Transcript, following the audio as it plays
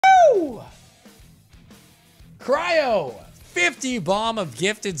Cryo, 50 bomb of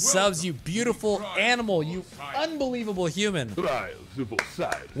gifted subs, you beautiful animal, you unbelievable human.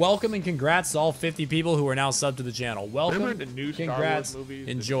 Welcome and congrats to all 50 people who are now subbed to the channel. Welcome, remember the new congrats, Star Wars movies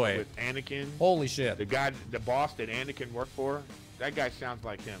enjoy. with Anakin? Holy shit. The boss that Anakin worked for, that guy sounds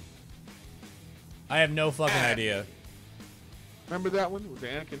like him. I have no fucking idea. Remember that one with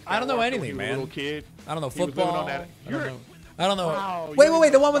Anakin? I don't know anything, he was man. A little kid. I don't know He was living football. on that. I don't know. Wow,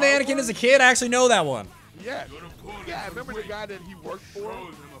 Wait, the one with Anakin as a kid? I actually know that one. Yeah, yeah. Remember the guy that he worked for?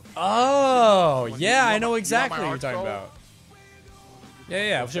 Oh, yeah, I know you exactly want what my you're talking art about.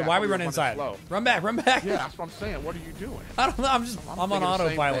 Yeah. Shit, why are we running inside? Run back. Yeah, that's what I'm saying. What are you doing? I don't know. I'm on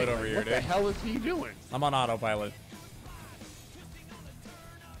autopilot over here, What dude. the hell is he doing? I'm on autopilot.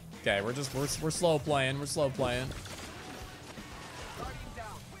 Okay, we're slow playing. We're slow playing.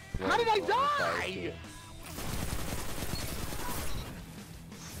 How did I die?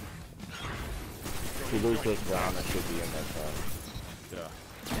 If you lose this round, I should be in that round. Yeah.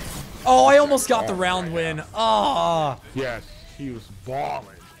 Oh, I almost got the round win. Oh. Yes, he was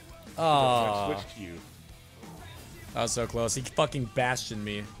balling. Oh. Switched to you. That was so close. He fucking bastioned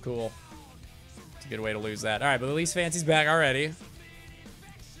me. Cool. It's a good way to lose that. All right, but at least Fancy's back already.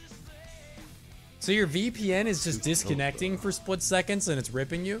 So your VPN is just disconnecting for split seconds and it's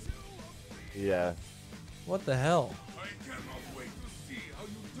ripping you? Yeah. What the hell?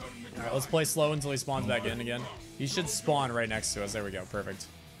 All right, let's play slow until he spawns back in again. He should spawn right next to us. There we go. Perfect.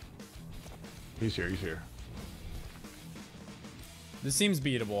 He's here. He's here. This seems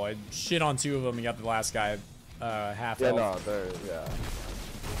beatable. I shit on 2 of them and got the last guy half Yeah, health. no, they're, yeah.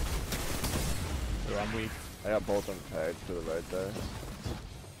 Ooh, I'm weak. I got both of them tagged to the right there.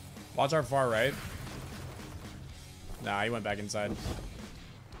 Watch our far right. Nah, he went back inside.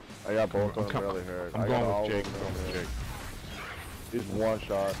 I got both of them really hurt. I'm I got going all with Jake. of I'm them going with hurt. Jake. He's one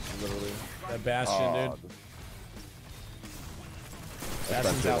shot, literally. That Bastion, dude. That's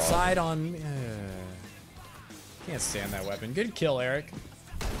Bastion's too long. outside on... can't stand that weapon. Good kill, Eric.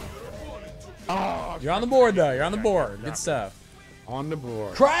 Oh, You're on the board, though. You're on the board. Good stuff. on the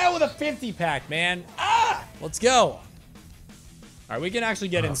board. Cryo with a 50 pack, man. Ah! Let's go. All right, we can actually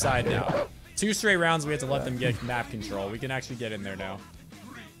get inside now. 2 straight rounds, we have to let them get map control. We can actually get in there now.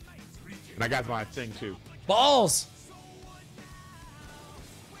 And I got my thing too. Balls!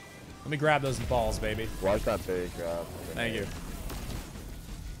 Let me grab those balls, baby. Watch that big grab. Thank you.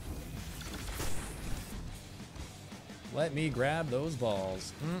 Let me grab those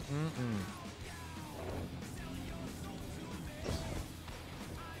balls.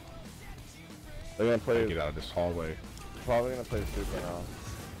 They're gonna play. Get out of this hallway. Probably gonna play super now.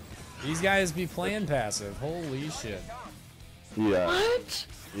 These guys be playing passive. Holy shit. Yeah. What?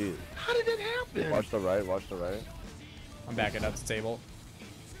 Yeah. How did that happen? Watch the right. Watch the right. I'm backing up the table.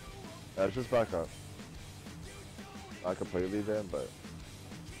 Yeah, just back up. Not completely there, but.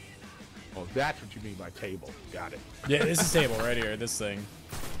 Oh, that's what you mean by table. Got it. Yeah, this is table right here. This thing.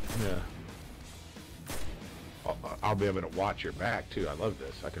 Yeah. I'll be able to watch your back too. I love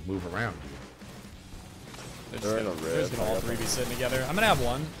this. I can move around you. They're just gonna all 3 be sitting together. I'm gonna have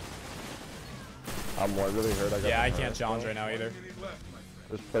one. I'm more really hurt. Yeah, I can't challenge right now either.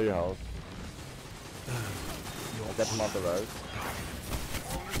 Just play your health. I got them off the right.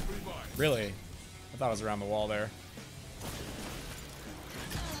 Really? I thought it was around the wall there.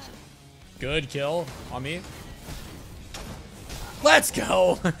 Good kill on me. Let's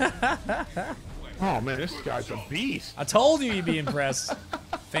go! Oh man, this guy's a beast. I told you you'd be impressed.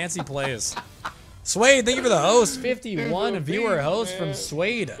 Fancy plays. Suede, thank you for the host. 51 viewer host from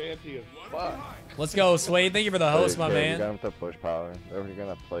Suede. Fancy as fuck. Let's go, Suede. Thank you for the host, my You man. got him to push power. They're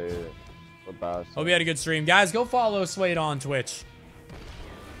gonna play it with bass. Hope you had a good stream. Guys, go follow Suede on Twitch.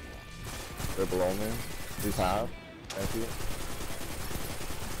 They're below me. He's half. Thank you.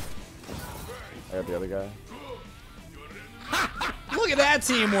 I got the other guy. Look at that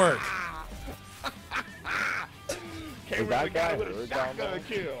teamwork. Came that guy with a hurt shotgun down there?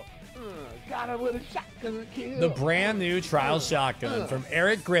 kill. Got him with a shotgun kill. The brand new trial shotgun from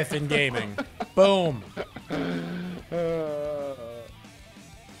Eric Griffin Gaming. Boom. Sniper.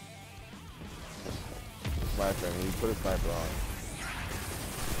 He put a sniper on.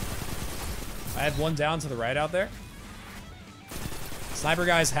 I have one down to the right out there. Sniper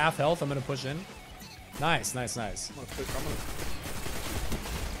guy's half health. I'm going to push in. Nice, nice, nice.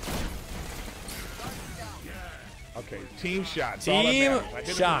 Okay, team shot. Team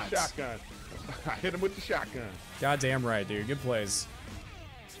shots. Shotgun. I hit him with the shotgun. Goddamn right, dude. Good plays.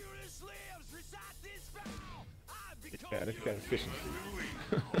 Yeah, this got efficiency.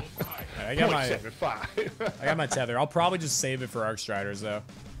 Right, I got my tether. I'll probably just save it for Arc Striders though.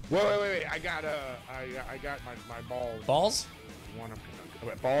 Wait. I got my balls. Balls?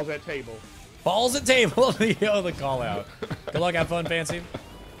 Balls at table. Balls at table. Yo, the call out. Good luck. Have fun, Fancy.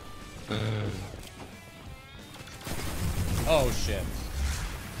 Oh shit.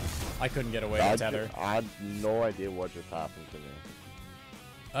 I couldn't get away with Tether. I had no idea what just happened to me.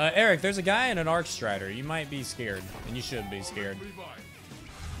 Eric, there's a guy in an Arc Strider. You might be scared, and you should be scared.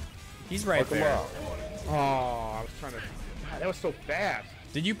 He's right there. Oh, I was trying to. God, that was so fast.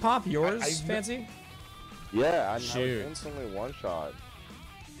 Did you pop yours, Fancy? Yeah, I was Shoot. instantly one shot.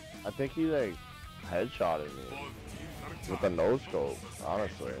 I think he like headshotted me with a no scope,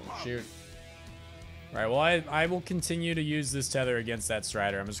 honestly. Shoot. Alright, well I will continue to use this tether against that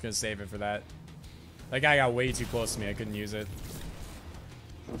Strider. I'm just gonna save it for that. That guy got way too close to me, I couldn't use it.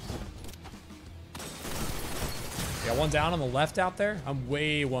 Got one down on the left out there. I'm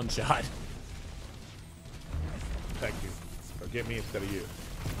way one shot. Thank you. Or get me instead of you.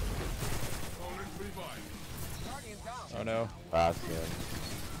 Oh no. Bastion.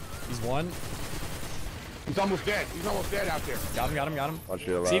 He's one. He's almost dead. He's almost dead out there. Got him. Watch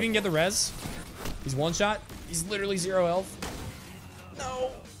your See if you can get the res. He's one shot. He's literally 0 health.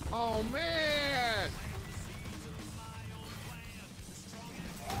 No. Oh man.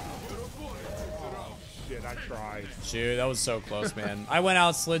 Oh shit, I tried. Shoot, that was so close, man. I went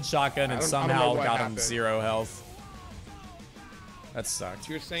out, slid shotgun, and somehow got him 0 health. That sucked.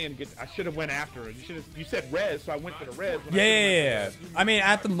 You're saying I should have went after it. You said res, so I went for the res. Yeah. I mean,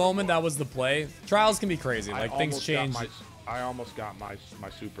 at the moment, that was the play. Trials can be crazy. Like, things change. I almost got my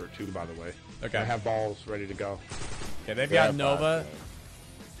super too, by the way. Okay. I have balls ready to go. Okay, they've got Nova.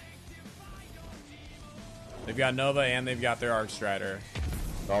 They've got Nova, and they've got their Arc Strider.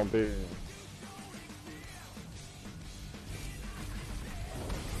 Don't be.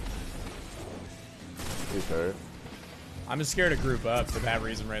 He's hurt. I'm just scared to group up for that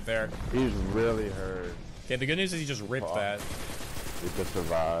reason right there. He's really hurt. Okay, the good news is he just ripped that. He could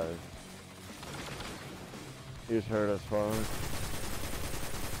survive. He's hurt as fuck.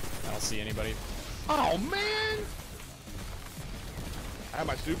 I don't see anybody. Oh man! I have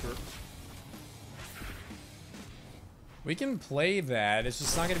my super. We can play that. It's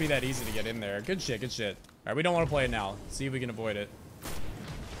just not going to be that easy to get in there. Good shit, good shit. All right, we don't want to play it now. See if we can avoid it.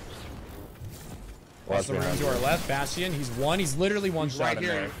 Watch the room to our left. Bastion. He's one. He's literally one shot right in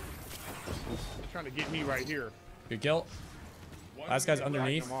here. there. He's trying to get me right here. Good kill. Last guy's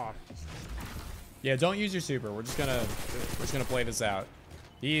underneath. Yeah, don't use your super. We're just gonna play this out.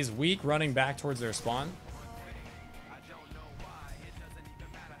 He's weak, running back towards their spawn.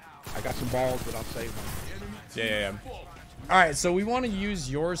 I got some balls, but I'll save them. Yeah. All right, so we want to use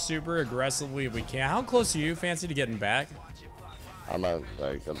your super aggressively if we can. How close are you, Fancy, to getting back? I'm at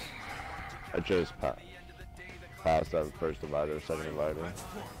like I just passed that first divider, second divider.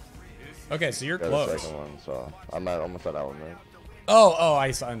 Okay, so you're Got close. the second one, so I'm at almost at element. Oh,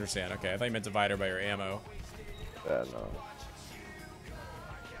 I understand. Okay, I thought you meant divider by your ammo. Yeah, no.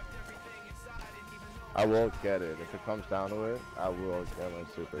 I will get it. If it comes down to it, I will get my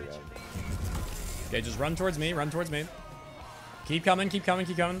super again. Okay, just run towards me. Run towards me. Keep coming. Keep coming.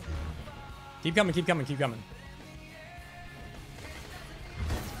 Keep coming. Keep coming. Keep coming. Keep coming.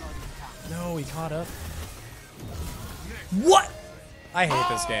 No, he caught up. What? I hate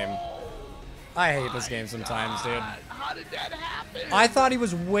this game. I hate this game sometimes, dude. How did that happen? I thought he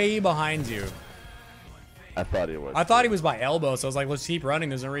was way behind you. I thought he was. I thought he was by elbow, so I was like, let's keep running.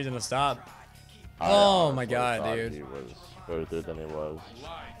 There's no reason to stop. Oh my god, dude. He was further than he was.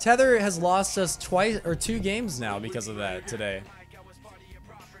 Tether has lost us twice or 2 games now because of that today.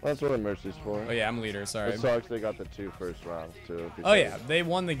 That's what Mercy's for. Oh yeah, I'm leader, sorry. It sucks they got the 2 first rounds too. Oh yeah, they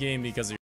won the game because of